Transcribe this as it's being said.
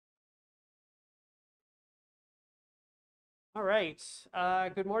All right.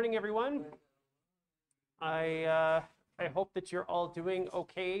 Good morning, everyone. I hope that you're all doing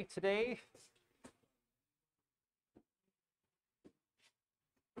okay today.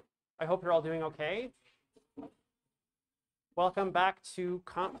 I hope you're all doing okay. Welcome back to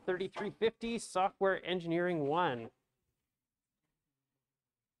Comp 3350 Software Engineering 1.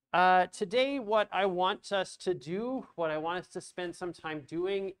 Today, what I want us to do, what I want us to spend some time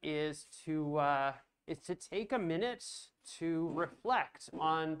doing is to take a minute to reflect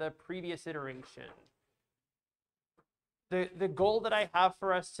on the previous iteration. The goal that I have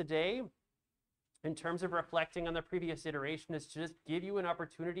for us today in terms of reflecting on the previous iteration is to just give you an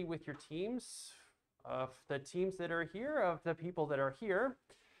opportunity with your teams, of the teams that are here, of the people that are here,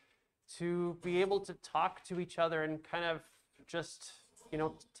 to be able to talk to each other and kind of just,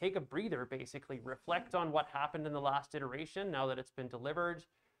 take a breather, basically, reflect on what happened in the last iteration now that it's been delivered,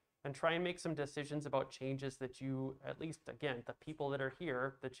 and try and make some decisions about changes that you, at least, again, the people that are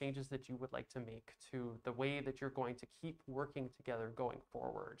here, the changes that you would like to make to the way that you're going to keep working together going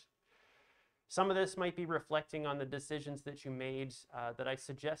forward. Some of this might be reflecting on the decisions that you made that I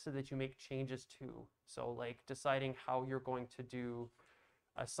suggested that you make changes to. So like deciding how you're going to do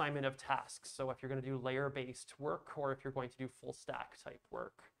assignment of tasks. So if you're going to do layer-based work or if you're going to do full stack type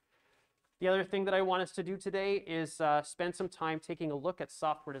work. The other thing that I want us to do today is spend some time taking a look at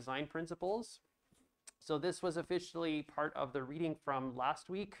software design principles. So this was officially part of the reading from last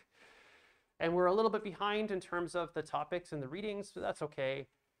week. And we're a little bit behind in terms of the topics and the readings, but that's okay.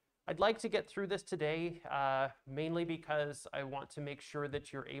 I'd like to get through this today, mainly because I want to make sure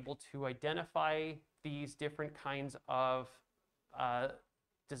that you're able to identify these different kinds of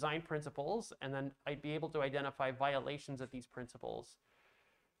design principles, and then I'd be able to identify violations of these principles.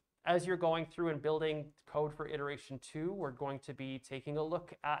 As you're going through and building code for iteration 2, we're going to be taking a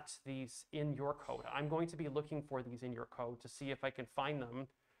look at these in your code. I'm going to be looking for these in your code to see if I can find them.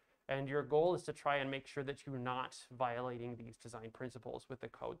 And your goal is to try and make sure that you're not violating these design principles with the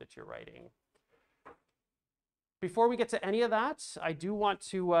code that you're writing. Before we get to any of that, I do want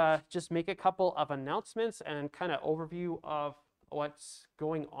to just make a couple of announcements and kind of overview of what's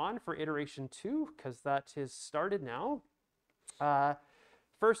going on for iteration 2, because that is started now.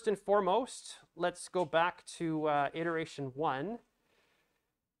 First and foremost, let's go back to iteration 1.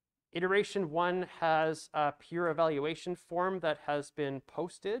 Iteration 1 has a peer evaluation form that has been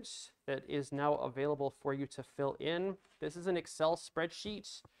posted that is now available for you to fill in. This is an Excel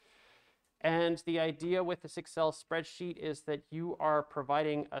spreadsheet. And the idea with this Excel spreadsheet is that you are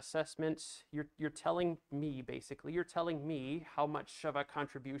providing assessment. You're telling me, basically, you're telling me how much of a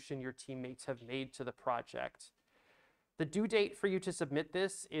contribution your teammates have made to the project. The due date for you to submit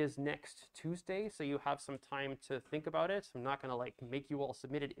this is next Tuesday, so you have some time to think about it. I'm not going to make you all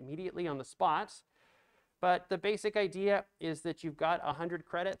submit it immediately on the spot, but the basic idea is that you've got 100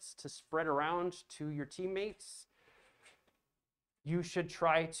 credits to spread around to your teammates. You should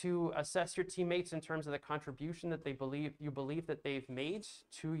try to assess your teammates in terms of the contribution that you believe that they've made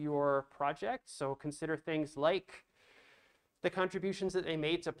to your project. So consider things like the contributions that they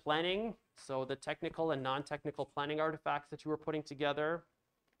made to planning, so the technical and non-technical planning artifacts that you were putting together,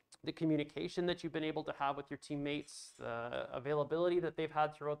 the communication that you've been able to have with your teammates, the availability that they've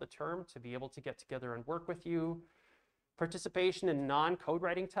had throughout the term to be able to get together and work with you, participation in non-code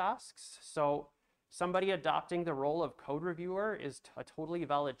writing tasks. So somebody adopting the role of code reviewer is a totally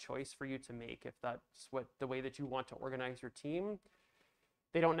valid choice for you to make if that's the way that you want to organize your team.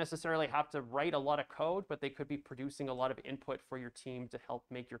 They don't necessarily have to write a lot of code, but they could be producing a lot of input for your team to help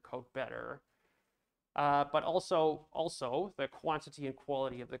make your code better. But also the quantity and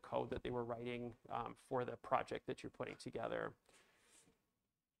quality of the code that they were writing for the project that you're putting together.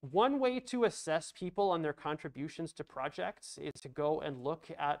 One way to assess people on their contributions to projects is to go and look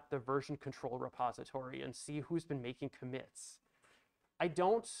at the version control repository and see who's been making commits. I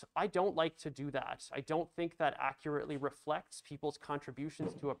don't like to do that. I don't think that accurately reflects people's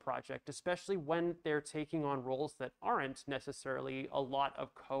contributions to a project, especially when they're taking on roles that aren't necessarily a lot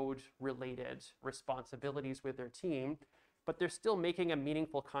of code-related responsibilities with their team, but they're still making a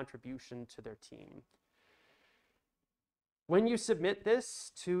meaningful contribution to their team. When you submit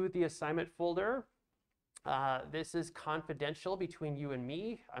this to the assignment folder, this is confidential between you and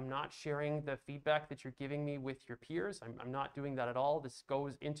me. I'm not sharing the feedback that you're giving me with your peers. I'm not doing that at all. This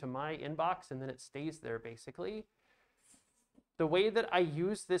goes into my inbox and then it stays there basically. The way that I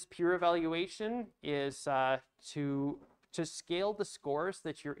use this peer evaluation is to scale the scores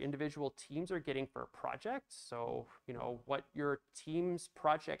that your individual teams are getting for a project. So, what your team's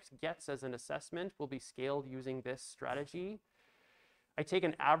project gets as an assessment will be scaled using this strategy. I take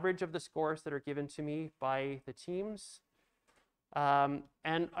an average of the scores that are given to me by the teams.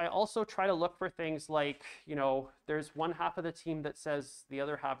 And I also try to look for things like, you know, there's one half of the team that says the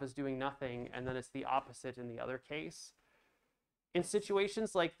other half is doing nothing, and then it's the opposite in the other case. In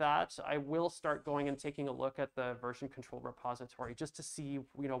situations like that, I will start going and taking a look at the version control repository just to see,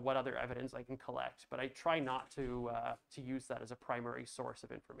 you know, what other evidence I can collect. But I try not to use that as a primary source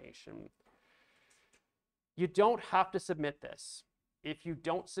of information. You don't have to submit this. If you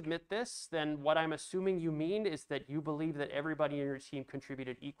don't submit this, then what I'm assuming you mean is that you believe that everybody in your team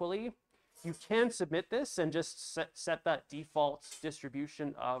contributed equally. You can submit this and just set that default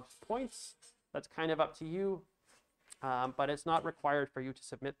distribution of points. That's kind of up to you, but it's not required for you to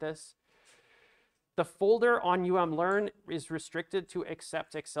submit this. The folder on UMLearn is restricted to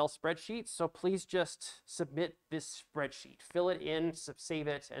accept Excel spreadsheets, so please just submit this spreadsheet. Fill it in, save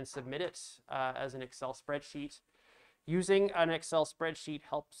it, and submit it as an Excel spreadsheet. Using an Excel spreadsheet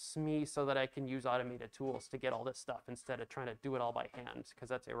helps me so that I can use automated tools to get all this stuff instead of trying to do it all by hand, because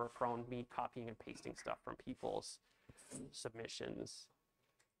that's error-prone, me copying and pasting stuff from people's submissions.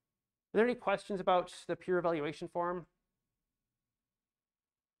 Are there any questions about the peer evaluation form?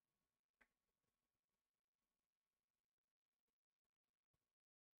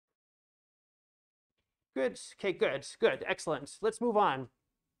 Good. Okay, good. Excellent. Let's move on.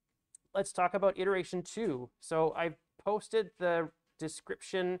 Let's talk about iteration 2. So I've posted the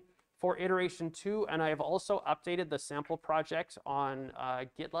description for iteration 2, and I have also updated the sample project on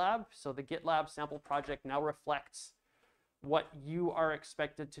GitLab. So the GitLab sample project now reflects what you are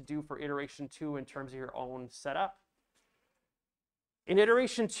expected to do for iteration 2 in terms of your own setup. In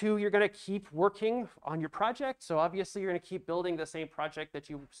iteration 2, you're going to keep working on your project. So obviously, you're going to keep building the same project that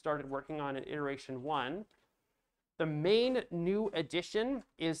you started working on in iteration 1. The main new addition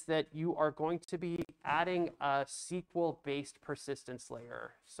is that you are going to be adding a SQL-based persistence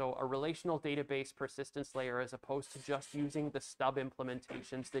layer. So a relational database persistence layer as opposed to just using the stub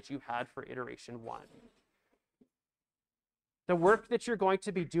implementations that you had for iteration 1. The work that you're going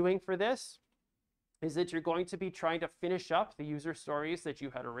to be doing for this is that you're going to be trying to finish up the user stories that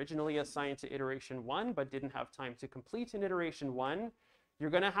you had originally assigned to iteration 1 but didn't have time to complete in iteration 1. You're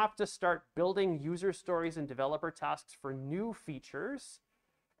going to have to start building user stories and developer tasks for new features.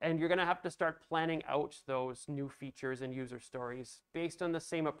 And you're going to have to start planning out those new features and user stories based on the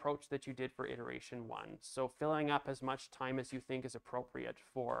same approach that you did for iteration 1. So filling up as much time as you think is appropriate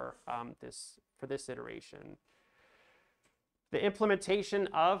for this iteration. The implementation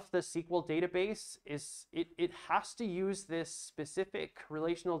of the SQL database is, it has to use this specific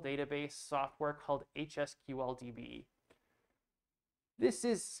relational database software called HSQLDB. This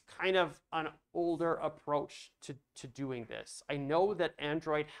is kind of an older approach to doing this. I know that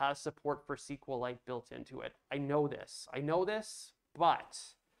Android has support for SQLite built into it. I know this, but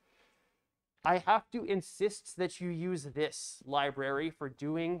I have to insist that you use this library for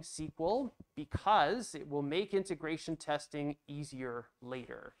doing SQL because it will make integration testing easier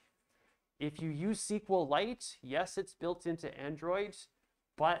later. If you use SQLite, yes, it's built into Android,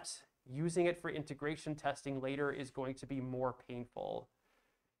 but using it for integration testing later is going to be more painful.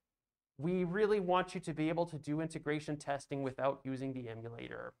 We really want you to be able to do integration testing without using the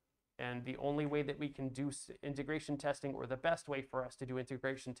emulator. And the only way that we can do integration testing, or the best way for us to do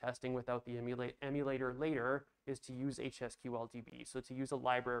integration testing without the emulator later, is to use HSQLDB. So to use a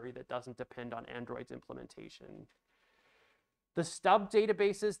library that doesn't depend on Android's implementation. The stub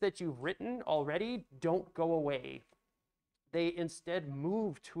databases that you've written already don't go away. They instead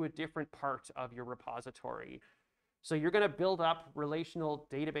move to a different part of your repository. So you're going to build up relational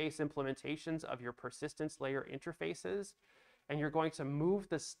database implementations of your persistence layer interfaces, and you're going to move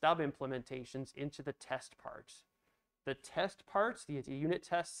the stub implementations into the test part. The test parts, the unit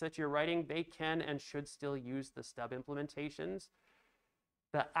tests that you're writing, they can and should still use the stub implementations.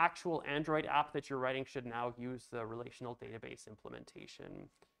 The actual Android app that you're writing should now use the relational database implementation.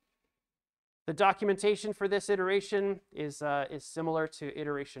 The documentation for this iteration is similar to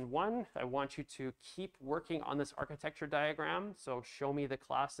iteration 1. I want you to keep working on this architecture diagram. So show me the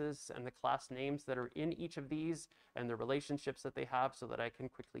classes and the class names that are in each of these and the relationships that they have so that I can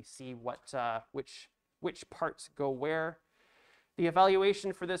quickly see what, which parts go where. The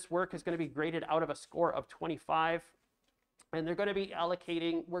evaluation for this work is going to be graded out of a score of 25. And we're going to be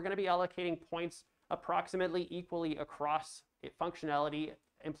allocating points approximately equally across functionality,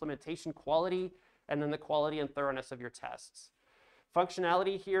 implementation quality, and then the quality and thoroughness of your tests.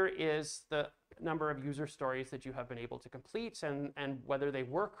 Functionality here is the number of user stories that you have been able to complete and whether they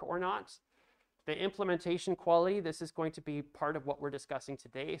work or not. The implementation quality, this is going to be part of what we're discussing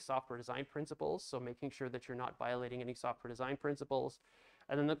today, software design principles, so making sure that you're not violating any software design principles.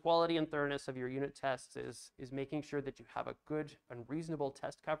 And then the quality and thoroughness of your unit tests is making sure that you have a good and reasonable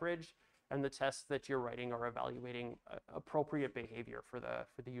test coverage, and the tests that you're writing are evaluating appropriate behavior for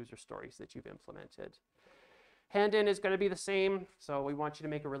the user stories that you've implemented. Hand-in is going to be the same. So we want you to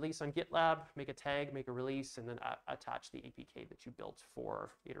make a release on GitLab, make a tag, make a release, and then attach the APK that you built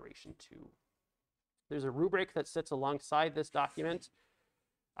for iteration 2. There's a rubric that sits alongside this document.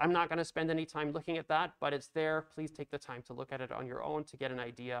 I'm not going to spend any time looking at that, but it's there. Please take the time to look at it on your own to get an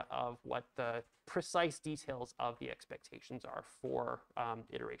idea of what the precise details of the expectations are for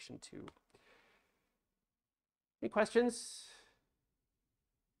iteration 2. Any questions?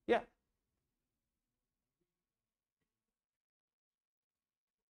 Yeah.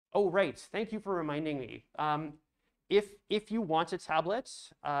 Oh, right. Thank you for reminding me. If you want a tablet,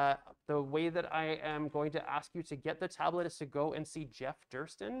 the way that I am going to ask you to get the tablet is to go and see Jeff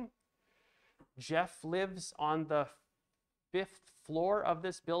Durston. Jeff lives on the 5th floor of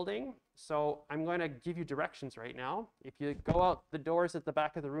this building. So I'm going to give you directions right now. If you go out the doors at the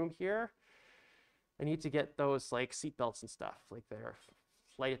back of the room here, I need to get those like seatbelts and stuff like their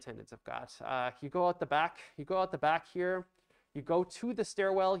flight attendants have got. You go out the back here, you go to the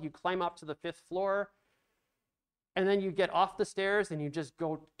stairwell, you climb up to the 5th floor, and then you get off the stairs and you just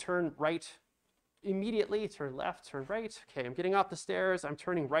go turn right immediately, turn left, turn right. Okay, I'm getting off the stairs, I'm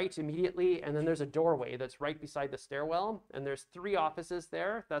turning right immediately, and then there's a doorway that's right beside the stairwell, and there's 3 offices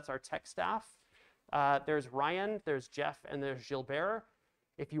there. That's our tech staff. There's Ryan, there's Jeff, and there's Gilbert.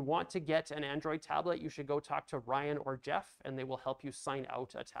 If you want to get an Android tablet, you should go talk to Ryan or Jeff, and they will help you sign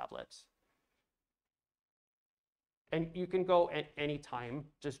out a tablet. And you can go at any time,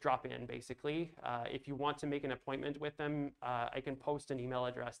 just drop in, basically. If you want to make an appointment with them, I can post an email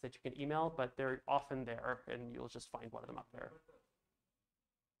address that you can email, but they're often there, and you'll just find one of them up there.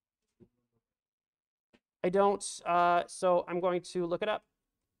 I don't, so I'm going to look it up.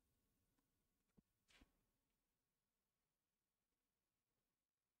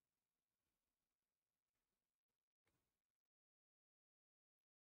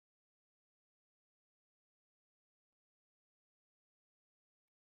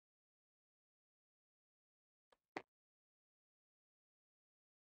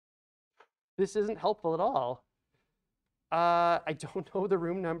 This isn't helpful at all. I don't know the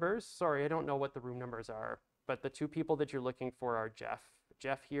room numbers. Sorry, I don't know what the room numbers are. But the 2 people that you're looking for are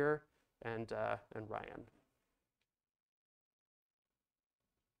Jeff here, and Ryan.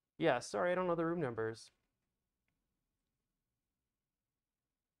 Yeah, sorry, I don't know the room numbers.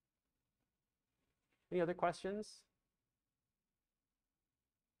 Any other questions?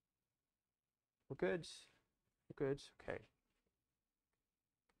 We're good. We're good. Okay.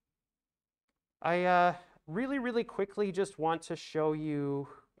 I really, really quickly just want to show you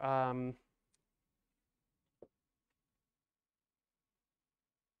I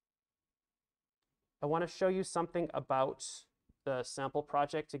want to show you something about the sample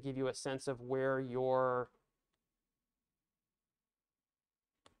project to give you a sense of where your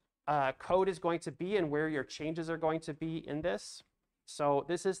code is going to be and where your changes are going to be in this. So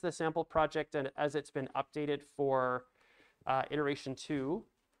this is the sample project, and as it's been updated for iteration 2.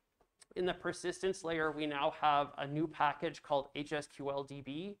 In the persistence layer, we now have a new package called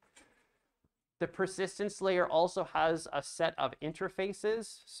HSQLDB. The persistence layer also has a set of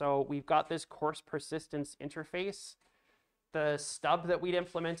interfaces. So we've got this course persistence interface. The stub that we'd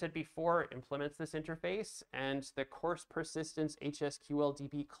implemented before implements this interface, and the course persistence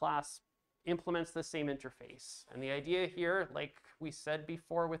HSQLDB class implements the same interface. And the idea here, like we said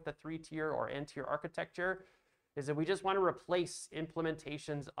before with the 3-tier or n-tier architecture, is that we just want to replace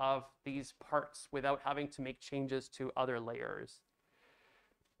implementations of these parts without having to make changes to other layers.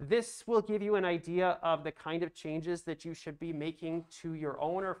 This will give you an idea of the kind of changes that you should be making to your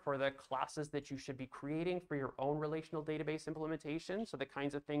own or for the classes that you should be creating for your own relational database implementation. So the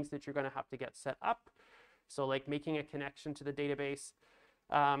kinds of things that you're going to have to get set up. So like making a connection to the database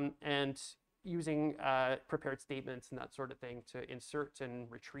and using prepared statements and that sort of thing to insert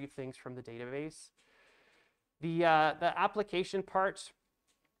and retrieve things from the database. The application part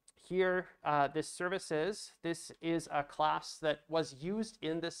here, this services, this is a class that was used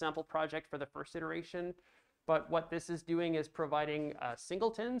in this sample project for the first iteration. But what this is doing is providing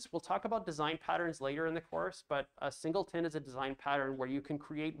singletons. We'll talk about design patterns later in the course, but a singleton is a design pattern where you can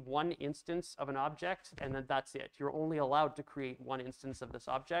create one instance of an object, and then that's it. You're only allowed to create one instance of this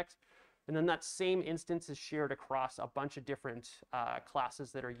object. And then that same instance is shared across a bunch of different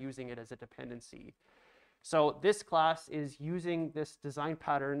classes that are using it as a dependency. So this class is using this design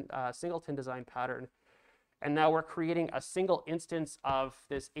pattern, singleton design pattern, And now we're creating a single instance of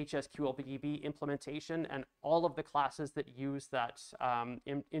this HSQLDB implementation, and all of the classes that use that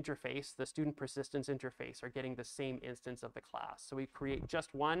interface, the student persistence interface, are getting the same instance of the class. So we create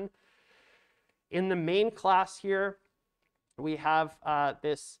just one. In the main class here, we have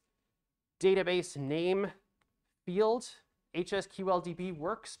this database name field. HSQLDB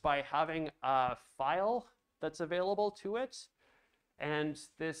works by having a file that's available to it. And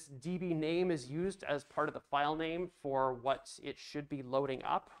this DB name is used as part of the file name for what it should be loading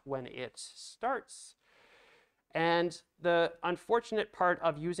up when it starts. And the unfortunate part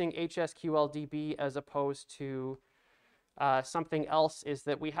of using HSQLDB as opposed to something else is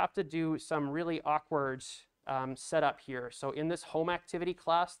that we have to do some really awkward setup here. So in this home activity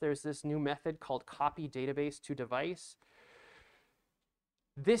class, there's this new method called copy database to device.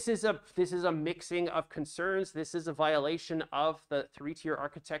 This is a mixing of concerns. This is a violation of the three-tier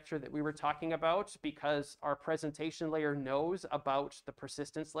architecture that we were talking about, because our presentation layer knows about the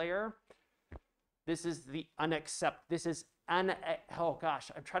persistence layer. This is oh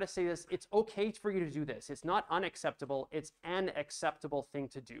gosh, I'm trying to say this. It's okay for you to do this. It's not unacceptable. It's an acceptable thing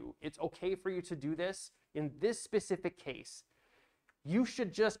to do. It's okay for you to do this in this specific case. You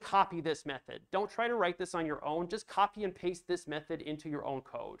should just copy this method. Don't try to write this on your own. Just copy and paste this method into your own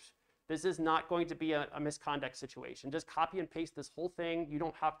code. This is not going to be a misconduct situation. Just copy and paste this whole thing. You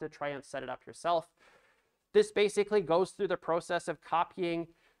don't have to try and set it up yourself. This basically goes through the process of copying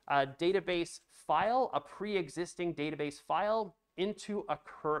a database file, a pre-existing database file, into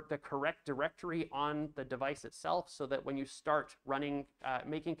the correct directory on the device itself, so that when you start running,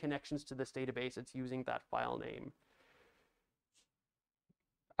 making connections to this database, it's using that file name.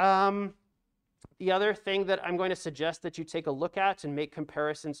 The other thing that I'm going to suggest that you take a look at and make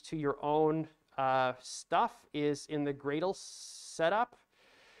comparisons to your own stuff is in the Gradle setup.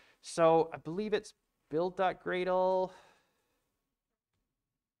 So I believe it's build.gradle.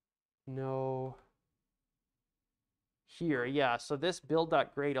 No. Here, yeah. So this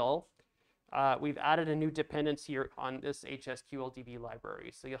build.gradle, we've added a new dependency here on this HSQLDB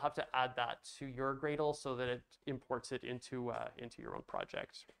library. So you'll have to add that to your Gradle so that it imports it into your own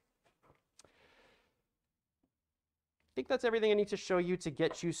project. I think that's everything I need to show you to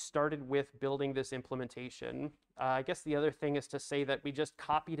get you started with building this implementation. I guess the other thing is to say that we just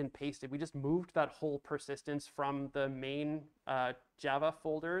copied and pasted. We just moved that whole persistence from the main Java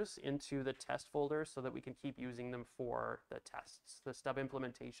folders into the test folder so that we can keep using them for the tests, the stub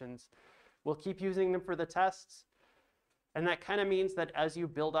implementations. We'll keep using them for the tests. And that kind of means that as you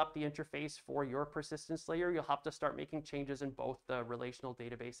build up the interface for your persistence layer, you'll have to start making changes in both the relational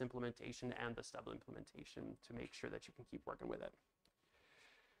database implementation and the stub implementation to make sure that you can keep working with it.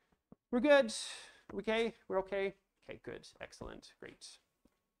 We're good? Okay? We're okay? Okay, good. Excellent. Great.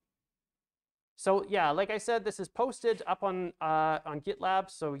 So yeah, like I said, this is posted up on GitLab,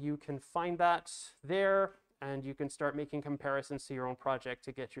 so you can find that there, and you can start making comparisons to your own project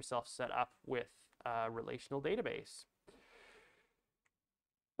to get yourself set up with a relational database.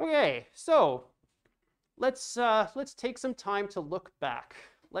 Okay, so let's take some time to look back.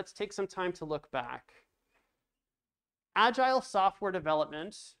 Let's take some time to look back. Agile software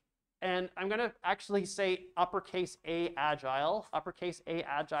development, and I'm going to actually say uppercase A Agile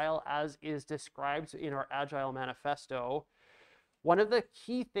as is described in our Agile manifesto. One of the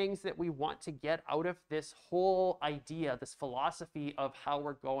key things that we want to get out of this whole idea, this philosophy of how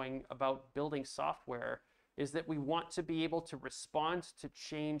we're going about building software, is that we want to be able to respond to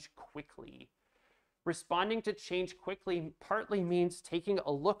change quickly. Responding to change quickly partly means taking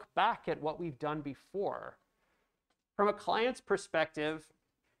a look back at what we've done before. From a client's perspective,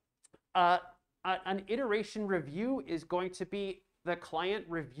 an iteration review is going to be the client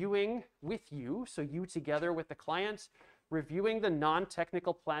reviewing with you, so you together with the client, reviewing the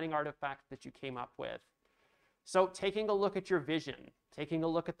non-technical planning artifact that you came up with. So taking a look at your vision, taking a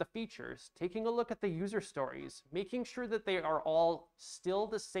look at the features, taking a look at the user stories, making sure that they are all still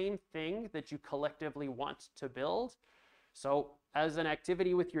the same thing that you collectively want to build. So as an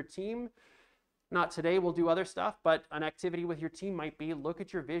activity with your team, not today, we'll do other stuff, but an activity with your team might be look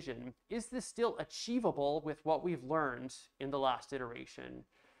at your vision. Is this still achievable with what we've learned in the last iteration?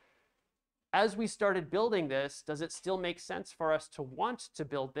 As we started building this, does it still make sense for us to want to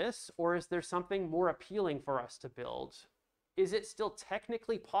build this, or is there something more appealing for us to build? Is it still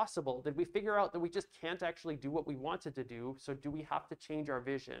technically possible? Did we figure out that we just can't actually do what we wanted to do, so do we have to change our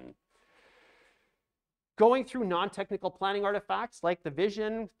vision? Going through non-technical planning artifacts like the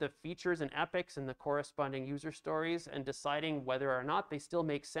vision, the features and epics, and the corresponding user stories, and deciding whether or not they still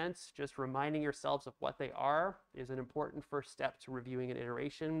make sense, just reminding yourselves of what they are, is an important first step to reviewing an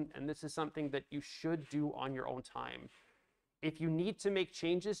iteration. And this is something that you should do on your own time. If you need to make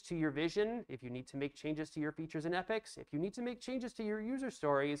changes to your vision, if you need to make changes to your features and epics, if you need to make changes to your user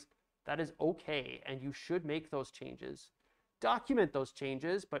stories, that is okay, and you should make those changes. Document those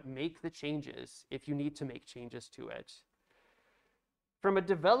changes, but make the changes if you need to make changes to it. From a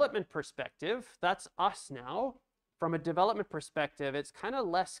development perspective, that's us now. From a development perspective, it's kind of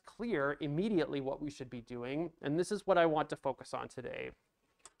less clear immediately what we should be doing, and this is what I want to focus on today.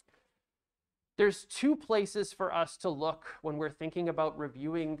 There's two places for us to look when we're thinking about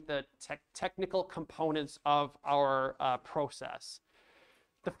reviewing the technical components of our process.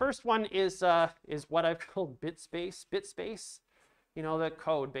 The first one is what I've called bit space. Bit space, you know, the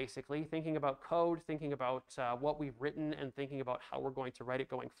code, basically. Thinking about code, thinking about what we've written, and thinking about how we're going to write it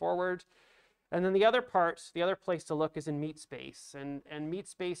going forward. And then the other place to look is in meat space. And meat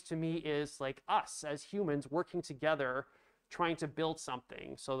space to me is like us as humans working together, trying to build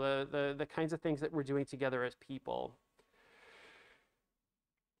something. So the kinds of things that we're doing together as people.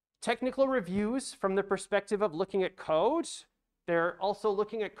 Technical reviews from the perspective of looking at code. They're also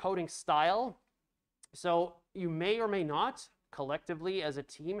looking at coding style. So you may or may not collectively as a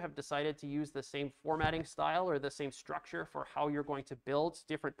team have decided to use the same formatting style or the same structure for how you're going to build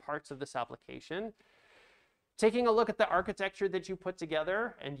different parts of this application. Taking a look at the architecture that you put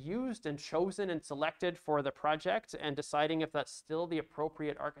together and used and chosen and selected for the project, and deciding if that's still the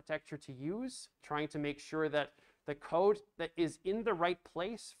appropriate architecture to use, trying to make sure that the code that is in the right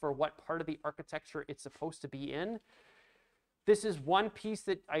place for what part of the architecture it's supposed to be in. This is one piece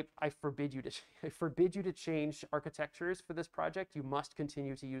that I forbid you to change architectures for this project. You must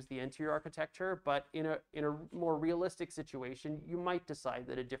continue to use the interior architecture, but in a more realistic situation, you might decide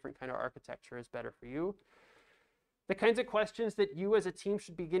that a different kind of architecture is better for you. The kinds of questions that you as a team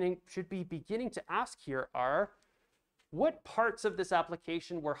should be beginning to ask here are, what parts of this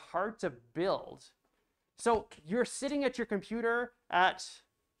application were hard to build? So you're sitting at your computer at,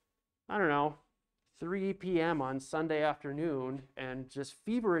 I don't know, 3 p.m. on Sunday afternoon and just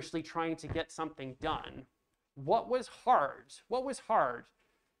feverishly trying to get something done. What was hard? What was hard?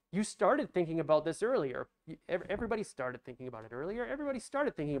 You started thinking about this earlier. Everybody started thinking about it earlier. Everybody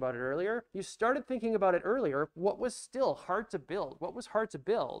started thinking about it earlier. You started thinking about it earlier. What was still hard to build? What was hard to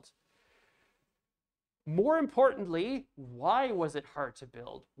build? More importantly, why was it hard to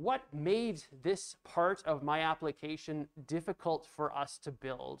build? What made this part of my application difficult for us to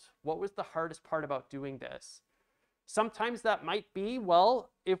build? What was the hardest part about doing this? Sometimes that might be, well,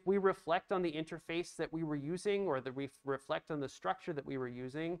 if we reflect on the interface that we were using, or we reflect on the structure that we were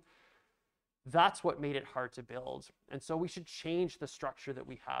using, that's what made it hard to build. And so we should change the structure that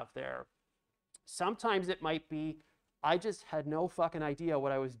we have there. Sometimes it might be, I just had no fucking idea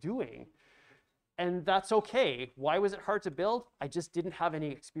what I was doing. And that's okay. Why was it hard to build? I just didn't have any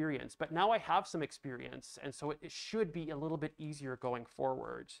experience. But now I have some experience, and so it should be a little bit easier going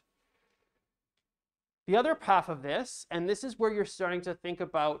forward. The other path of this, and this is where you're starting to think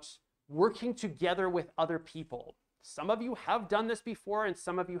about working together with other people. Some of you have done this before and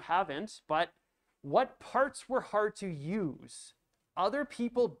some of you haven't, but what parts were hard to use? Other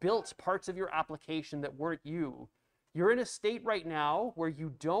people built parts of your application that weren't you. You're in a state right now where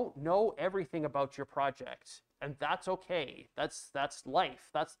you don't know everything about your project, and that's okay. That's life.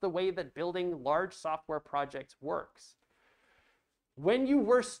 That's the way that building large software projects works. When you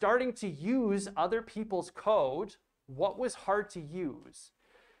were starting to use other people's code, what was hard to use?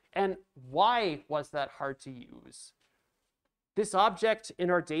 And why was that hard to use? This object in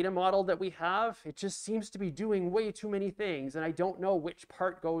our data model that we have, it just seems to be doing way too many things, and I don't know which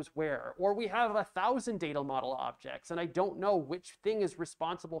part goes where. Or we have 1,000 data model objects, and I don't know which thing is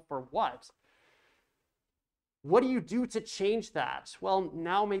responsible for what. What do you do to change that? Well,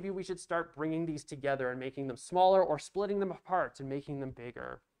 now maybe we should start bringing these together and making them smaller, or splitting them apart and making them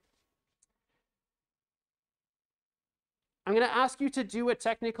bigger. I'm going to ask you to do a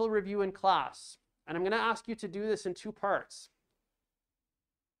technical review in class, and I'm going to ask you to do this in 2 parts.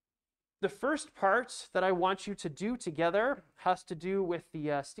 The first part that I want you to do together has to do with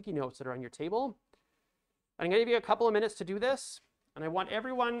the sticky notes that are on your table. I'm going to give you a couple of minutes to do this, and I want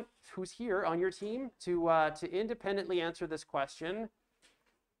everyone who's here on your team to independently answer this question.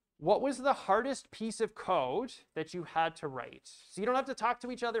 What was the hardest piece of code that you had to write? So you don't have to talk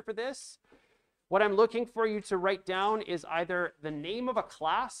to each other for this. What I'm looking for you to write down is either the name of a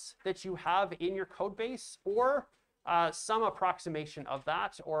class that you have in your code base, or some approximation of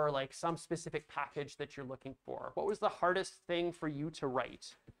that, or like some specific package that you're looking for. What was the hardest thing for you to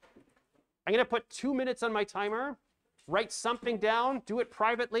write? I'm going to put 2 minutes on my timer. Write something down. Do it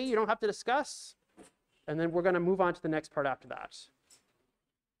privately. You don't have to discuss. And then we're going to move on to the next part after that.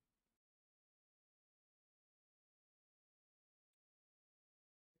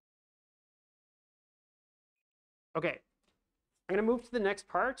 Okay. I'm going to move to the next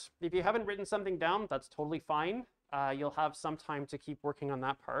part. If you haven't written something down, that's totally fine. You'll have some time to keep working on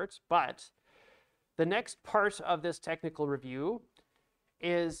that part. But the next part of this technical review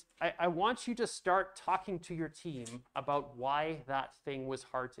is I want you to start talking to your team about why that thing was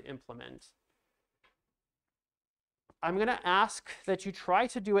hard to implement. I'm going to ask that you try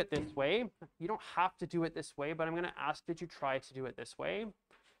to do it this way. You don't have to do it this way, but I'm going to ask that you try to do it this way.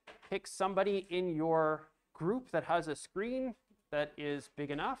 Pick somebody in your group that has a screen that is big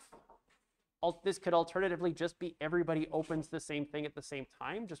enough. This could alternatively just be everybody opens the same thing at the same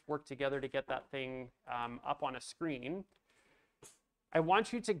time. Just work together to get that thing up on a screen. I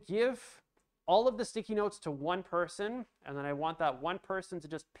want you to give all of the sticky notes to one person, and then I want that one person to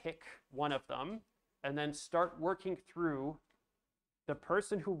just pick one of them, and then start working through the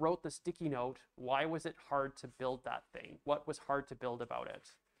person who wrote the sticky note. Why was it hard to build that thing? What was hard to build about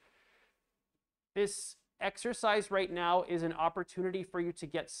it? This exercise right now is an opportunity for you to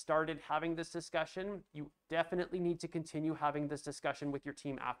get started having this discussion. You definitely need to continue having this discussion with your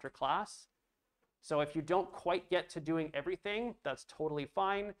team after class. So if you don't quite get to doing everything, that's totally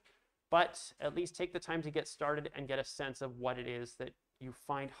fine. But at least take the time to get started and get a sense of what it is that you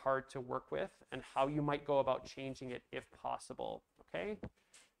find hard to work with and how you might go about changing it if possible. Okay?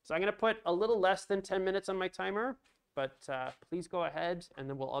 So I'm going to put a little less than 10 minutes on my timer, but please go ahead, and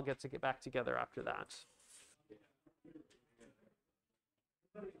then we'll all get back together after that.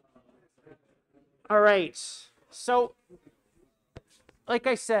 All right. So like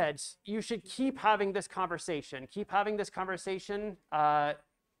I said, you should keep having this conversation. Keep having this conversation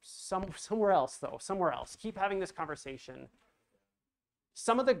somewhere else, though. Somewhere else. Keep having this conversation.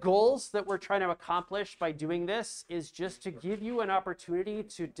 Some of the goals that we're trying to accomplish by doing this is just to give you an opportunity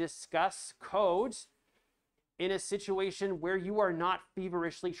to discuss code in a situation where you are not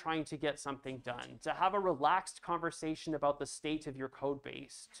feverishly trying to get something done, to have a relaxed conversation about the state of your code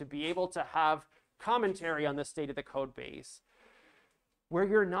base, to be able to have commentary on the state of the code base, where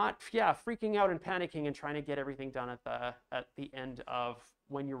you're not, freaking out and panicking and trying to get everything done at the end of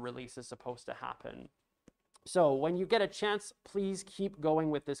when your release is supposed to happen. So when you get a chance, please keep going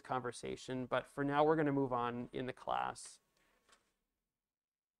with this conversation. But for now, we're going to move on in the class.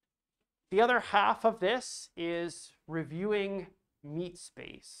 The other half of this is reviewing meat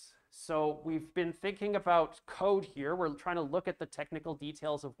space. So we've been thinking about code here. We're trying to look at the technical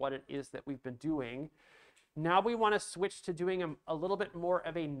details of what it is that we've been doing. Now we want to switch to doing a little bit more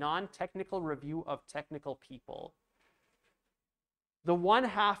of a non-technical review of technical people. The one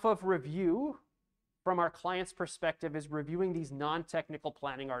half of review from our client's perspective is reviewing these non-technical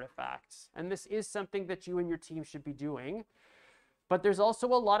planning artifacts. And this is something that you and your team should be doing. But there's also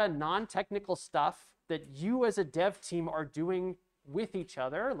a lot of non-technical stuff that you as a dev team are doing with each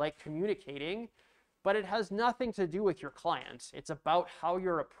other, like communicating, but it has nothing to do with your client. It's about how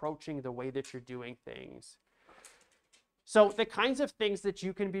you're approaching the way that you're doing things. So the kinds of things that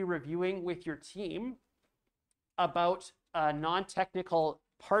you can be reviewing with your team about non-technical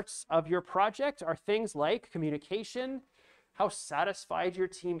parts of your project are things like communication, how satisfied your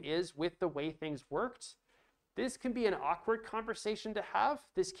team is with the way things worked. This can be an awkward conversation to have.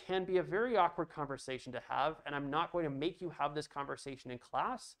 This can be a very awkward conversation to have, and I'm not going to make you have this conversation in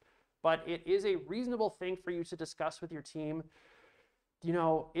class, but it is a reasonable thing for you to discuss with your team. You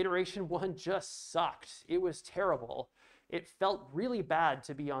know, iteration 1 just sucked. It was terrible. It felt really bad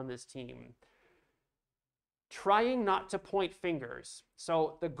to be on this team. Trying not to point fingers.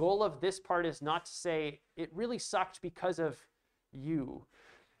 So the goal of this part is not to say, it really sucked because of you.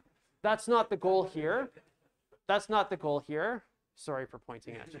 That's not the goal here. That's not the goal here. Sorry for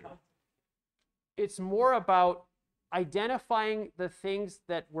pointing at you. It's more about identifying the things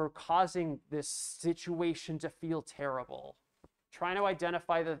that were causing this situation to feel terrible. Trying to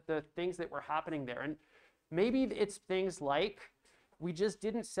identify the things that were happening there. And maybe it's things like we just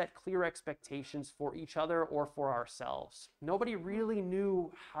didn't set clear expectations for each other or for ourselves. Nobody really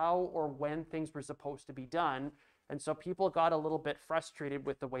knew how or when things were supposed to be done. And so people got a little bit frustrated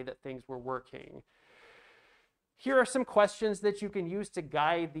with the way that things were working. Here are some questions that you can use to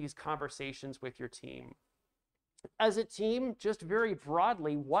guide these conversations with your team. as a team, just very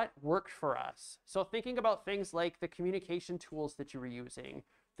broadly, what worked for us. So thinking about things like the communication tools that you were using,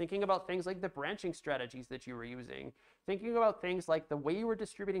 thinking about things like the branching strategies that you were using, thinking about things like the way you were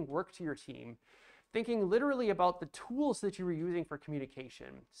distributing work to your team, thinking literally about the tools that you were using for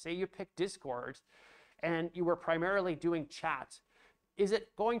communication. Say you picked Discord and you were primarily doing chat. Is it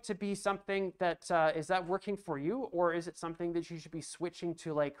going to be something that, is that working for you? Or is it something that you should be switching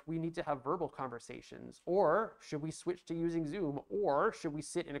to, like, we need to have verbal conversations? Or should we switch to using Zoom? Or should we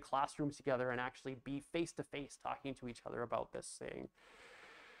sit in a classroom together and actually be face-to-face talking to each other about this thing?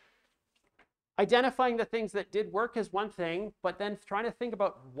 Identifying the things that did work is one thing, but then trying to think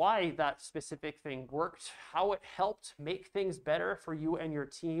about why that specific thing worked, how it helped make things better for you and your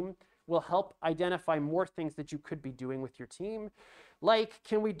team will help identify more things that you could be doing with your team. Like,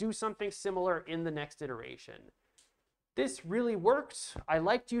 can we do something similar in the next iteration? This really worked. I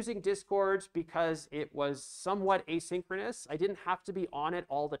liked using Discord because it was somewhat asynchronous. I didn't have to be on it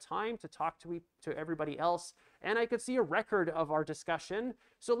all the time to talk to everybody else, and I could see a record of our discussion.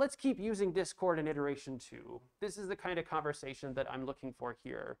 So let's keep using Discord in iteration 2. This is the kind of conversation that I'm looking for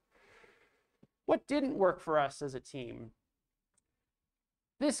here. What didn't work for us as a team?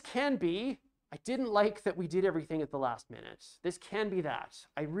 This can be, I didn't like that we did everything at the last minute. This can be that.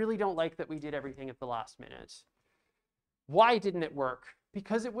 I really don't like that we did everything at the last minute. Why didn't it work?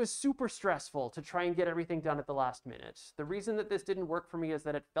 Because it was super stressful to try and get everything done at the last minute. The reason that this didn't work for me is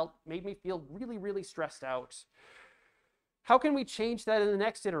that it made me feel really, really stressed out. How can we change that in the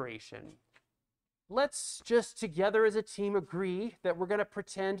next iteration? Let's just together as a team agree that we're going to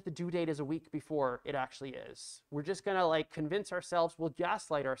pretend the due date is a week before it actually is. We're just going to like convince ourselves, we'll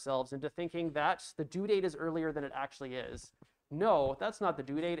gaslight ourselves into thinking that the due date is earlier than it actually is. No, that's not the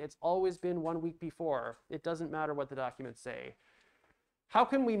due date. It's always been 1 week before. It doesn't matter what the documents say. How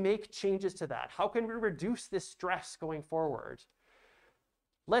can we make changes to that? How can we reduce this stress going forward?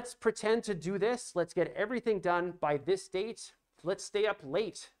 Let's pretend to do this. Let's get everything done by this date. Let's stay up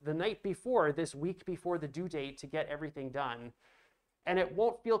late the night before, this week before the due date, to get everything done. And it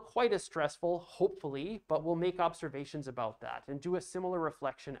won't feel quite as stressful, hopefully, but we'll make observations about that and do a similar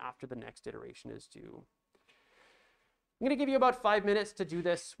reflection after the next iteration is due. I'm going to give you about 5 minutes to do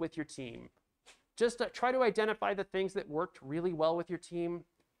this with your team. Just try to identify the things that worked really well with your team.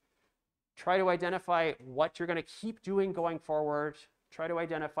 Try to identify what you're going to keep doing going forward. Try to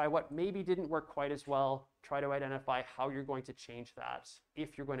identify what maybe didn't work quite as well. Try to identify how you're going to change that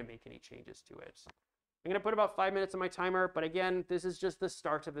if you're going to make any changes to it. I'm going to put about 5 minutes on my timer, but again, this is just the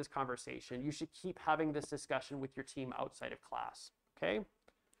start of this conversation. You should keep having this discussion with your team outside of class, okay?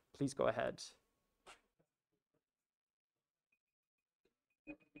 Please go ahead.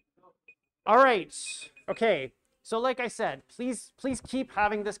 All right, okay. So like I said, please keep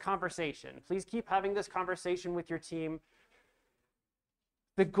having this conversation. Please keep having this conversation with your team.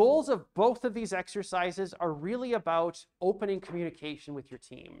 The goals of both of these exercises are really about opening communication with your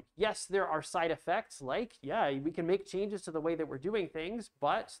team. Yes, there are side effects like, yeah, we can make changes to the way that we're doing things,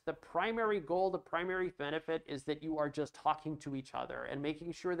 but the primary goal, the primary benefit is that you are just talking to each other and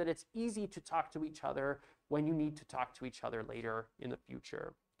making sure that it's easy to talk to each other when you need to talk to each other later in the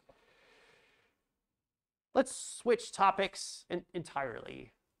future. Let's switch topics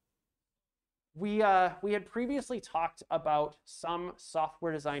entirely. We had previously talked about some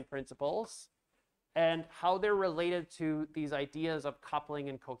software design principles and how they're related to these ideas of coupling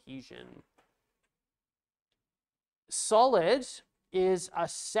and cohesion. SOLID is a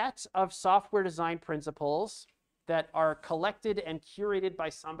set of software design principles that are collected and curated by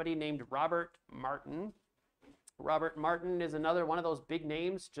somebody named Robert Martin. Robert Martin is another one of those big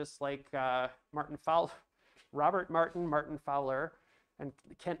names, just like Martin Fowler. Robert Martin, Martin Fowler, and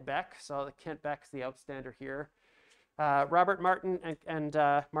Kent Beck. So Kent Beck's the outstander here. Robert Martin and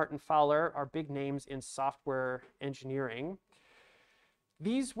Martin Fowler are big names in software engineering.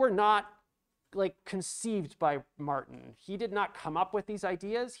 These were not like conceived by Martin. He did not come up with these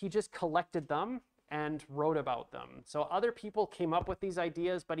ideas. He just collected them and wrote about them. So other people came up with these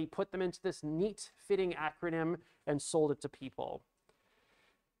ideas, but he put them into this neat fitting acronym and sold it to people.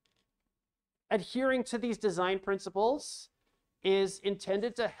 Adhering to these design principles is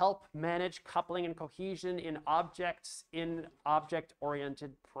intended to help manage coupling and cohesion in objects in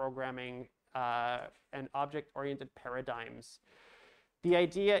object-oriented programming and object-oriented paradigms. The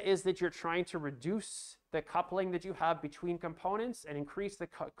idea is that you're trying to reduce the coupling that you have between components and increase the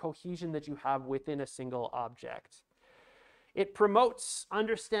cohesion that you have within a single object. It promotes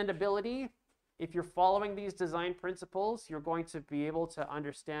understandability. If you're following these design principles, you're going to be able to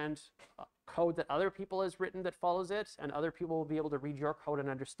understand code that other people has written that follows it, and other people will be able to read your code and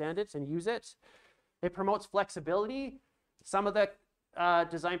understand it and use it. It promotes flexibility. Some of the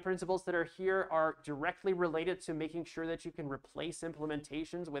design principles that are here are directly related to making sure that you can replace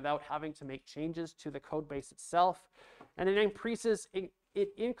implementations without having to make changes to the code base itself. And it increases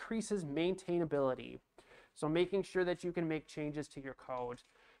maintainability. So making sure that you can make changes to your code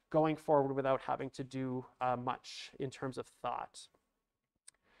going forward without having to do much in terms of thought.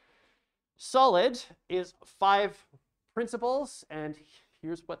 Solid is 5 principles, and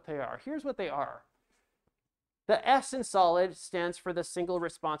here's what they are. The S in solid stands for the single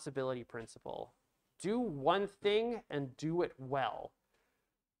responsibility principle. Do one thing and do it well.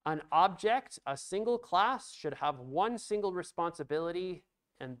 An object, a single class, should have one single responsibility,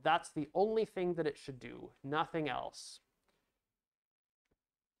 and that's the only thing that it should do, nothing else.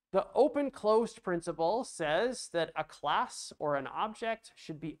 The open-closed principle says that a class or an object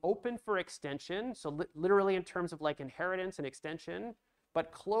should be open for extension, so literally in terms of like inheritance and extension,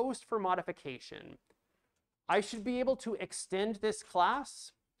 but closed for modification. I should be able to extend this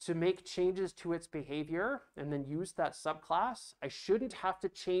class to make changes to its behavior and then use that subclass. I shouldn't have to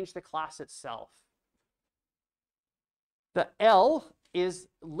change the class itself. The L is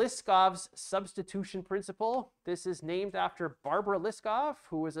Liskov's substitution principle. This is named after Barbara Liskov,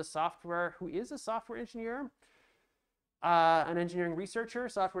 who is a software engineer, an engineering researcher,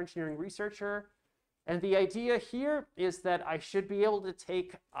 software engineering researcher. And the idea here is that I should be able to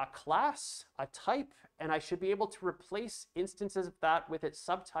take a class, a type, and I should be able to replace instances of that with its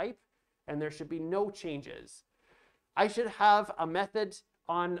subtype, and there should be no changes. I should have a method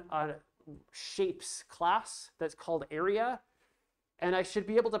on a shapes class that's called area, and I should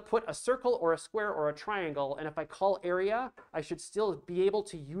be able to put a circle or a square or a triangle, and if I call area, I should still be able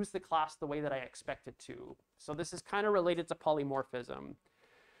to use the class the way that I expect it to. So this is kind of related to polymorphism.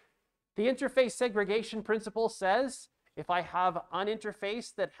 The interface segregation principle says if I have an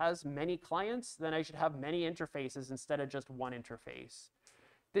interface that has many clients, then I should have many interfaces instead of just one interface.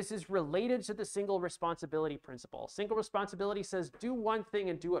 This is related to the single responsibility principle. Single responsibility says do one thing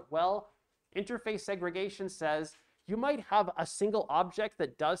and do it well. Interface segregation says you might have a single object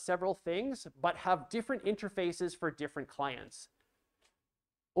that does several things, but have different interfaces for different clients.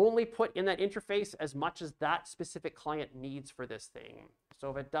 Only put in that interface as much as that specific client needs for this thing. So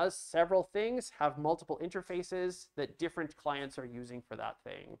if it does several things, have multiple interfaces that different clients are using for that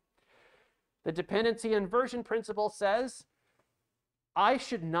thing. The dependency inversion principle says I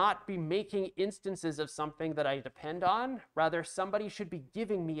should not be making instances of something that I depend on. Rather, somebody should be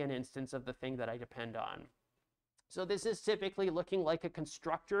giving me an instance of the thing that I depend on. So this is typically looking like a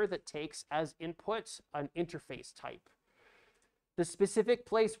constructor that takes as input an interface type. The specific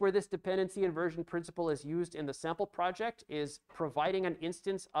place where this dependency inversion principle is used in the sample project is providing an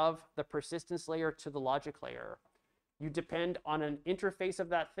instance of the persistence layer to the logic layer. You depend on an interface of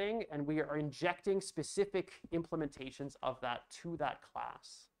that thing, and we are injecting specific implementations of that to that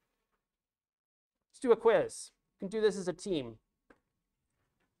class. Let's do a quiz. You can do this as a team.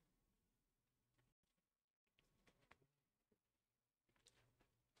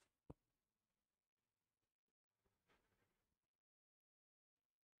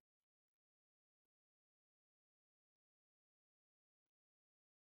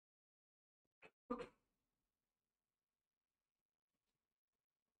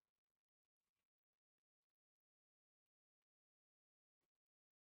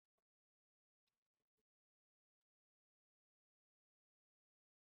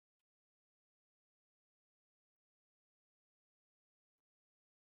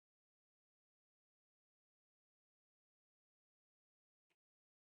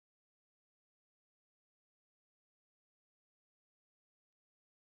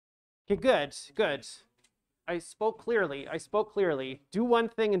 Okay, good. I spoke clearly. Do one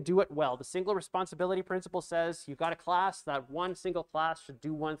thing and do it well. The single responsibility principle says you've got a class, that one single class should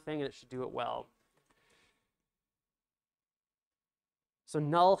do one thing and it should do it well. So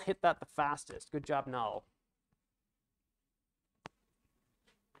Null hit that the fastest. Good job, Null.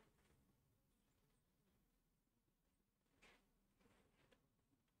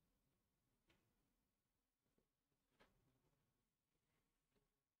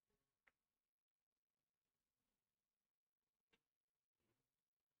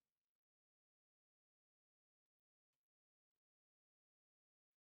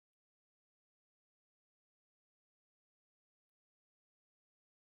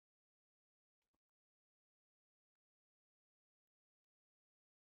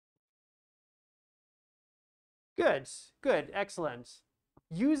 Good, excellent.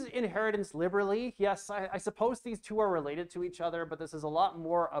 Use inheritance liberally. Yes, I suppose these two are related to each other, but this is a lot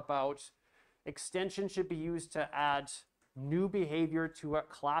more about extension should be used to add new behavior to a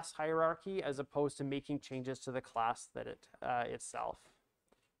class hierarchy as opposed to making changes to the class that itself.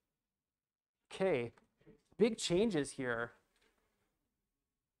 Okay, big changes here.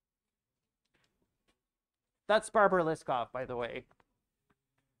 That's Barbara Liskov, by the way.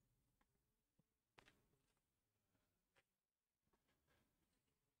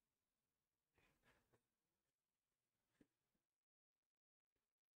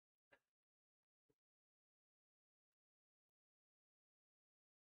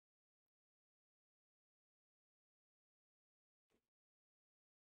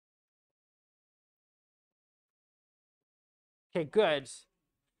 Okay, good.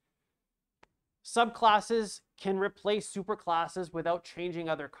 Subclasses can replace superclasses without changing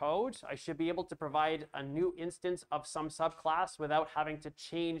other code. I should be able to provide a new instance of some subclass without having to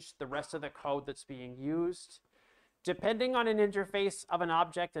change the rest of the code that's being used. Depending on an interface of an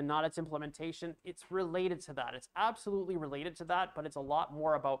object and not its implementation, it's related to that. It's absolutely related to that, but it's a lot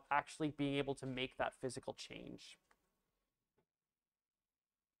more about actually being able to make that physical change.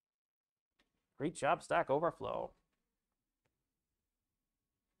 Great job, Stack Overflow.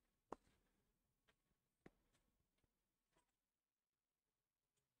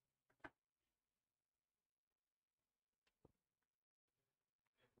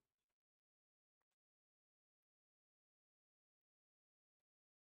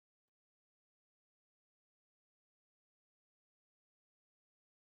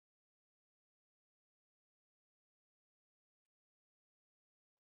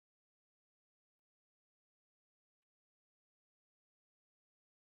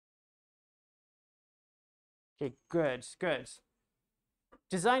 Okay, good, good.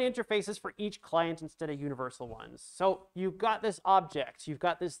 Design interfaces for each client instead of universal ones. So you've got this object, you've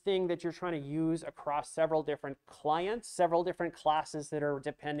got this thing that you're trying to use across several different clients, several different classes that are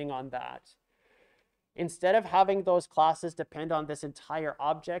depending on that. Instead of having those classes depend on this entire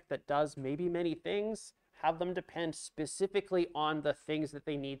object that does maybe many things, have them depend specifically on the things that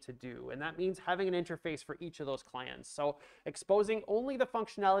they need to do. And that means having an interface for each of those clients. So exposing only the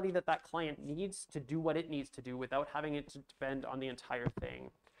functionality that that client needs to do what it needs to do without having it to depend on the entire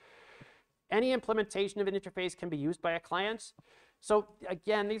thing. Any implementation of an interface can be used by a client. So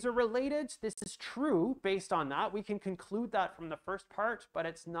again, these are related. This is true based on that. We can conclude that from the first part, but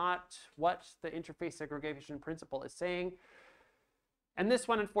it's not what the interface segregation principle is saying. And this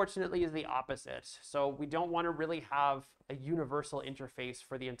one, unfortunately, is the opposite. So we don't want to really have a universal interface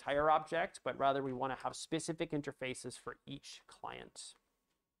for the entire object, but rather we want to have specific interfaces for each client.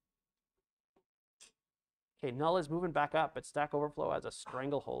 Okay, null is moving back up, but Stack Overflow has a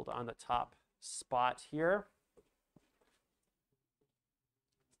stranglehold on the top spot here.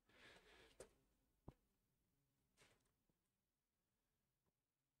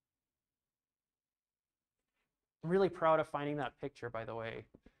 I'm really proud of finding that picture, by the way.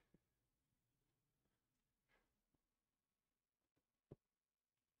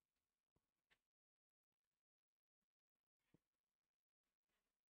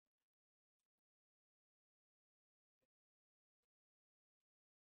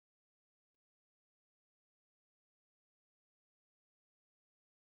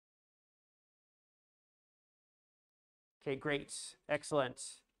 Okay, great.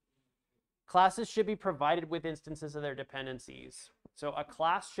 Excellent. Classes should be provided with instances of their dependencies. So a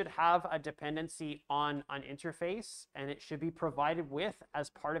class should have a dependency on an interface, and it should be provided with, as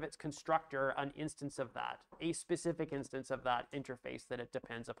part of its constructor, an instance of that, a specific instance of that interface that it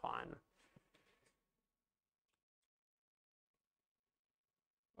depends upon.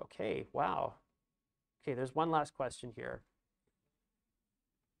 Okay, wow. Okay, there's one last question here.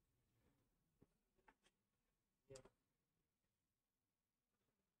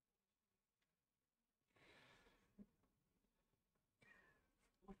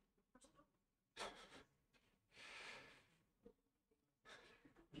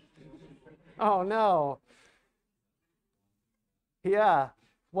 Oh no. Yeah.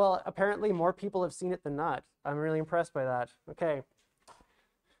 Well, apparently more people have seen it than not. I'm really impressed by that. Okay.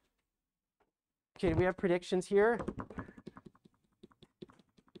 Okay, do we have predictions here?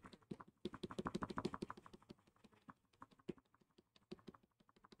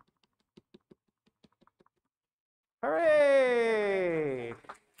 Hooray!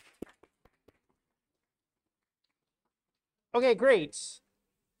 Okay, great.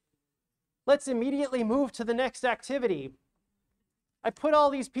 Let's immediately move to the next activity. I put all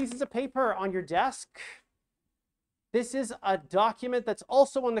these pieces of paper on your desk. This is a document that's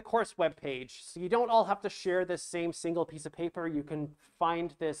also on the course webpage. So you don't all have to share this same single piece of paper. You can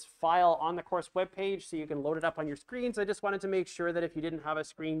find this file on the course webpage so you can load it up on your screens. I just wanted to make sure that if you didn't have a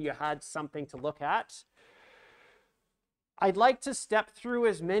screen, you had something to look at. I'd like to step through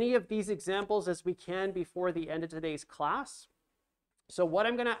as many of these examples as we can before the end of today's class. So what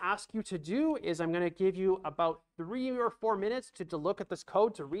I'm going to ask you to do is I'm going to give you about 3 or 4 minutes to look at this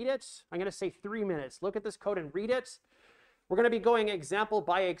code, to read it. I'm going to say 3 minutes. Look at this code and read it. We're going to be going example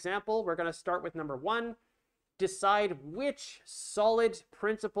by example. We're going to start with number 1. Decide which solid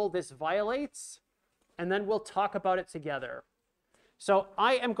principle this violates, and then we'll talk about it together. So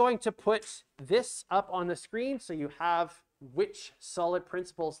I am going to put this up on the screen so you have which solid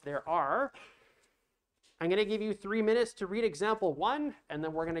principles there are. I'm going to give you 3 minutes to read example 1, and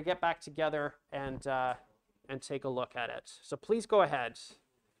then we're going to get back together and take a look at it. So please go ahead.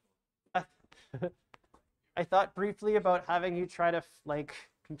 I thought briefly about having you try to like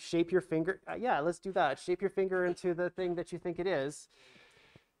shape your finger. Yeah, let's do that. Shape your finger into the thing that you think it is.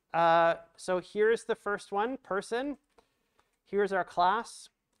 So here's the first one, person. Here's our class.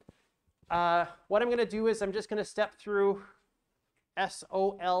 What I'm going to do is I'm just going to step through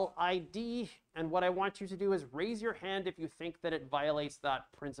SOLID, and what I want you to do is raise your hand if you think that it violates that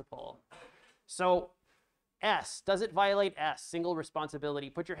principle. So S, does it violate S, single responsibility?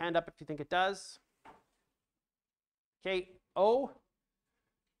 Put your hand up if you think it does. Okay, O,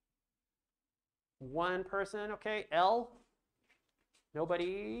 1 person, okay. L,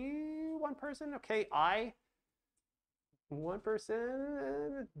 nobody, 1 person, okay. I, 1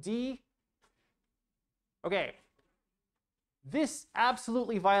 person. D, okay. This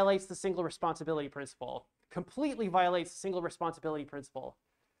absolutely violates the single responsibility principle. Completely violates the single responsibility principle.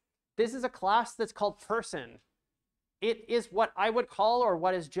 This is a class that's called person. It is what I would call, or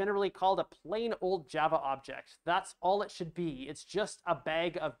what is generally called, a plain old Java object. That's all it should be. It's just a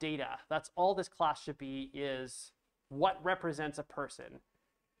bag of data. That's all this class should be, is what represents a person.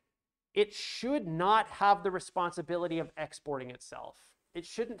 It should not have the responsibility of exporting itself. It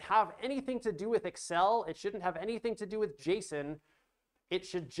shouldn't have anything to do with Excel. It shouldn't have anything to do with JSON. It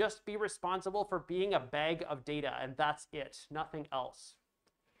should just be responsible for being a bag of data, and that's it, nothing else.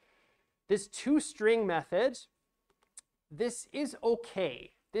 This toString method, this is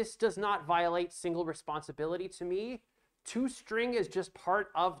okay. This does not violate single responsibility to me. ToString is just part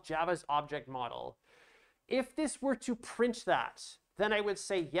of Java's object model. If this were to print that, then I would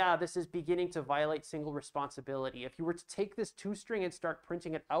say, yeah, this is beginning to violate single responsibility. If you were to take this ToString and start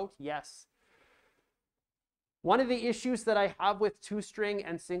printing it out, yes. One of the issues that I have with ToString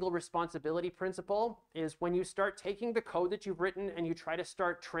and single responsibility principle is when you start taking the code that you've written and you try to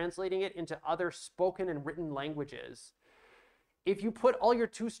start translating it into other spoken and written languages. If you put all your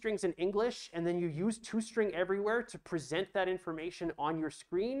ToStrings in English and then you use ToString everywhere to present that information on your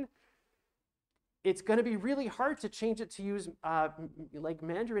screen, it's going to be really hard to change it to use like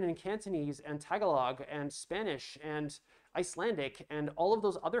Mandarin and Cantonese and Tagalog and Spanish and Icelandic and all of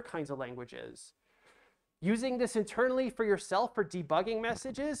those other kinds of languages. Using this internally for yourself for debugging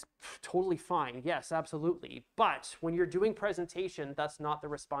messages, totally fine. Yes, absolutely. But when you're doing presentation, that's not the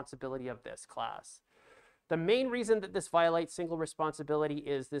responsibility of this class. The main reason that this violates single responsibility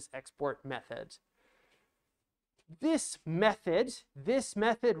is this export method. This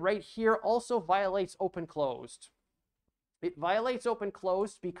method right here also violates open-closed. It violates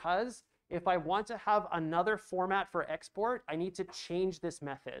open-closed because if I want to have another format for export, I need to change this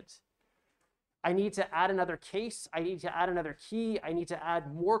method. I need to add another case. I need to add another key. I need to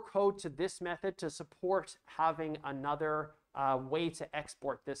add more code to this method to support having another way to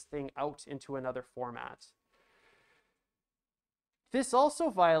export this thing out into another format. This also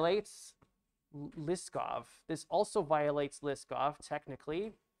violates Liskov. This also violates Liskov,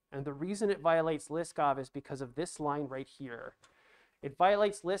 technically. And the reason it violates Liskov is because of this line right here. It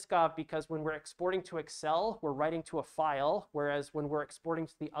violates Liskov because when we're exporting to Excel, we're writing to a file, whereas when we're exporting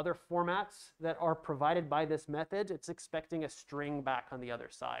to the other formats that are provided by this method, it's expecting a string back on the other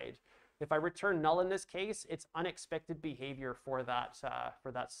side. If I return null in this case, it's unexpected behavior for that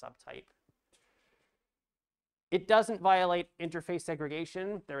subtype. It doesn't violate interface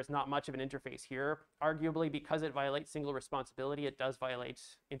segregation. There is not much of an interface here. Arguably, because it violates single responsibility, it does violate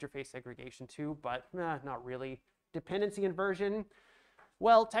interface segregation too, but not really. Dependency inversion,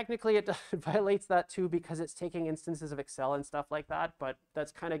 well, technically it violates that too because it's taking instances of Excel and stuff like that, but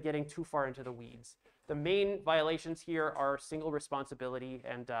that's kind of getting too far into the weeds. The main violations here are single responsibility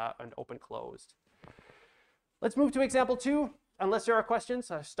and open-closed. Let's move to example 2, unless there are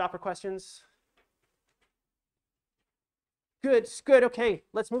questions. Stop for questions. Good, good, okay.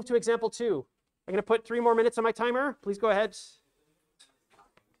 Let's move to example 2. I'm going to put 3 more minutes on my timer. Please go ahead.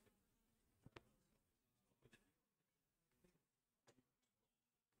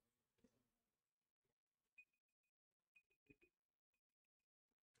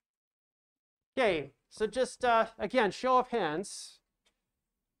 Okay, So just, again, show of hands.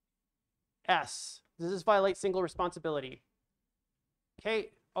 S, does this violate single responsibility?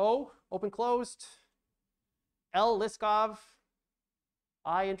 Okay, O, open closed. L, Liskov.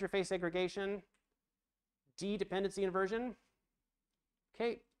 I, interface segregation. D, dependency inversion.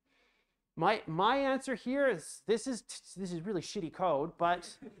 Okay, my answer here is this is really shitty code,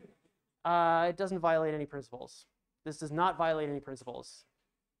 but it doesn't violate any principles. This does not violate any principles.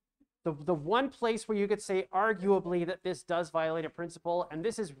 The one place where you could say arguably that this does violate a principle, and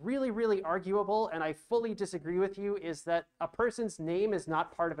this is really, really arguable, and I fully disagree with you, is that a person's name is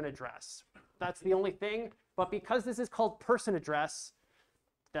not part of an address. That's the only thing. But because this is called person address,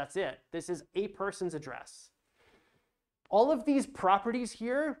 that's it. This is a person's address. All of these properties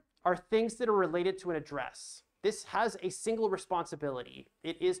here are things that are related to an address. This has a single responsibility.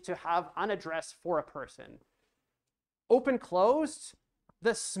 It is to have an address for a person. Open closed,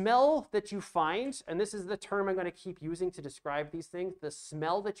 the smell that you find, and this is the term I'm going to keep using to describe these things, the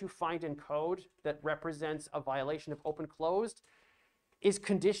smell that you find in code that represents a violation of open closed is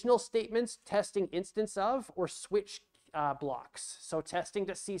conditional statements testing instance of or switch blocks. So testing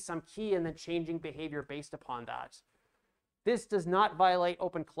to see some key and then changing behavior based upon that. This does not violate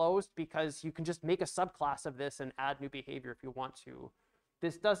open closed because you can just make a subclass of this and add new behavior if you want to.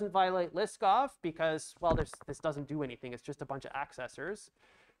 This doesn't violate Liskov because, well, this doesn't do anything. It's just a bunch of accessors.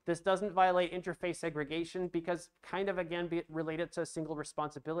 This doesn't violate interface segregation because kind of, again, related to single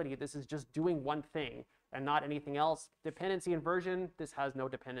responsibility. This is just doing one thing and not anything else. Dependency inversion, this has no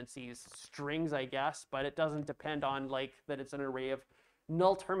dependencies. Strings, I guess, but it doesn't depend on like that it's an array of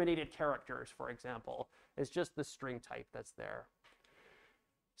null terminated characters, for example. It's just the string type that's there.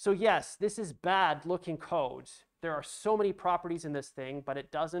 So yes, this is bad looking code. There are so many properties in this thing, but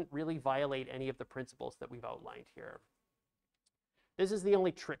it doesn't really violate any of the principles that we've outlined here. This is the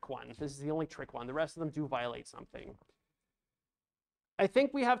only trick one. This is the only trick one. The rest of them do violate something. I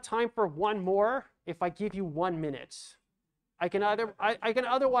think we have time for one more if I give you 1 minute. I can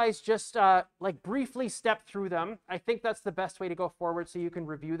otherwise just like briefly step through them. I think that's the best way to go forward so you can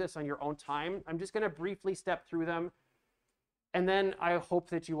review this on your own time. I'm just going to briefly step through them. And then I hope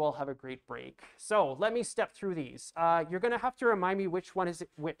that you all have a great break. So let me step through these. You're going to have to remind me which one is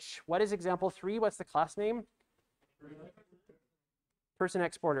which. What is example 3? What's the class name? Person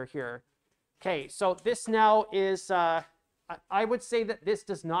exporter here. Okay, so this now is, I would say that this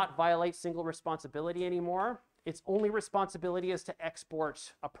does not violate single responsibility anymore. Its only responsibility is to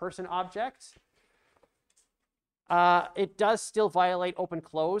export a person object. It does still violate open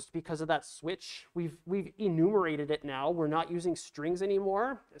closed because of that switch. We've enumerated it now. We're not using strings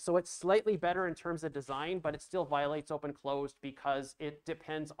anymore. So it's slightly better in terms of design, but it still violates open closed because it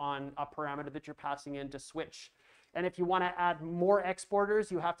depends on a parameter that you're passing in to switch. And if you want to add more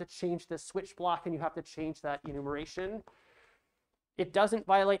exporters, you have to change the switch block and you have to change that enumeration. It doesn't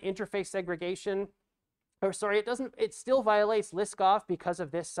violate interface segregation. Or sorry, it still violates Liskov because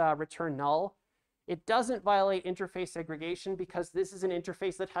of this return null. It doesn't violate interface segregation because this is an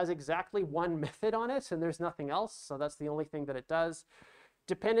interface that has exactly one method on it and there's nothing else. So that's the only thing that it does.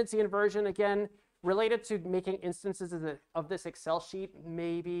 Dependency inversion, again, related to making instances of this Excel sheet,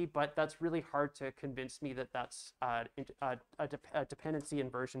 maybe, but that's really hard to convince me that that's a dependency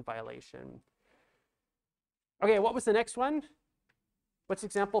inversion violation. Okay, what was the next one? What's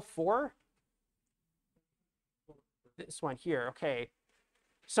example 4? This one here, okay.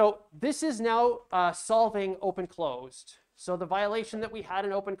 So this is now solving open closed. So the violation that we had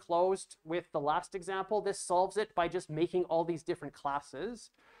in open closed with the last example, this solves it by just making all these different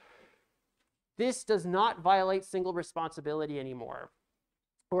classes. This does not violate single responsibility anymore.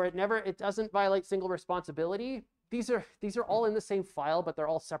 Or it doesn't violate single responsibility. These are all in the same file, but they're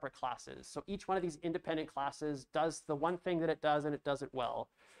all separate classes. So each one of these independent classes does the one thing that it does and it does it well.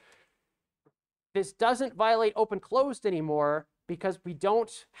 This doesn't violate open closed anymore because we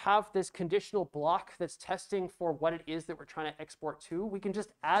don't have this conditional block that's testing for what it is that we're trying to export to. We can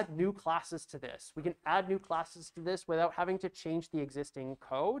just add new classes to this. We can add new classes to this without having to change the existing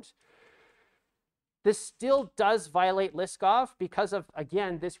code. This still does violate Liskov because of,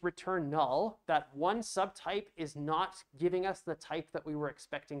 again, this return null. That one subtype is not giving us the type that we were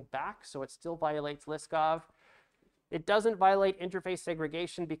expecting back, so it still violates Liskov. It doesn't violate interface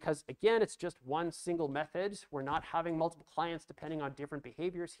segregation because, again, it's just one single method. We're not having multiple clients depending on different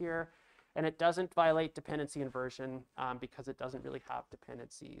behaviors here. And it doesn't violate dependency inversion because it doesn't really have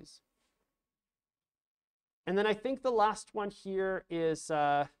dependencies. And then I think the last one here is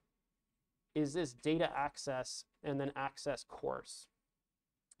this data access and then access course.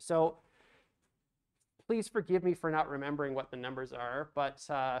 So please forgive me for not remembering what the numbers are, but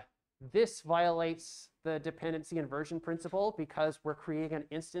This violates the dependency inversion principle because we're creating an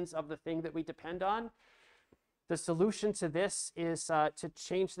instance of the thing that we depend on. The solution to this is to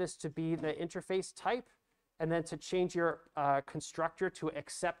change this to be the interface type, and then to change your constructor to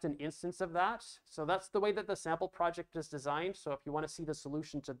accept an instance of that. So that's the way that the sample project is designed. So if you want to see the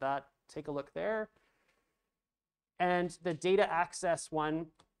solution to that, take a look there. And the data access one,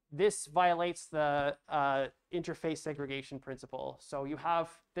 this violates the interface segregation principle. So you have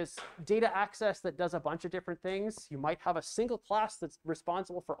this data access that does a bunch of different things. You might have a single class that's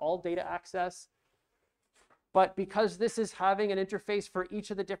responsible for all data access. But because this is having an interface for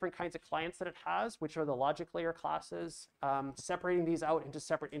each of the different kinds of clients that it has, which are the logic layer classes, separating these out into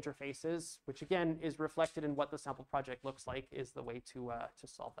separate interfaces, which again is reflected in what the sample project looks like, is the way to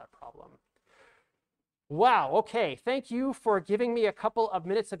solve that problem. Wow, okay, thank you for giving me a couple of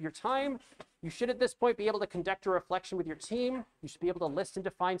minutes of your time. You should at this point be able to conduct a reflection with your team. You should be able to list and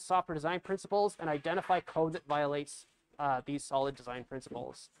define software design principles and identify code that violates these solid design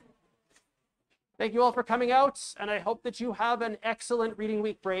principles. Thank you all for coming out, and I hope that you have an excellent reading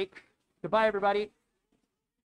week break. Goodbye, everybody.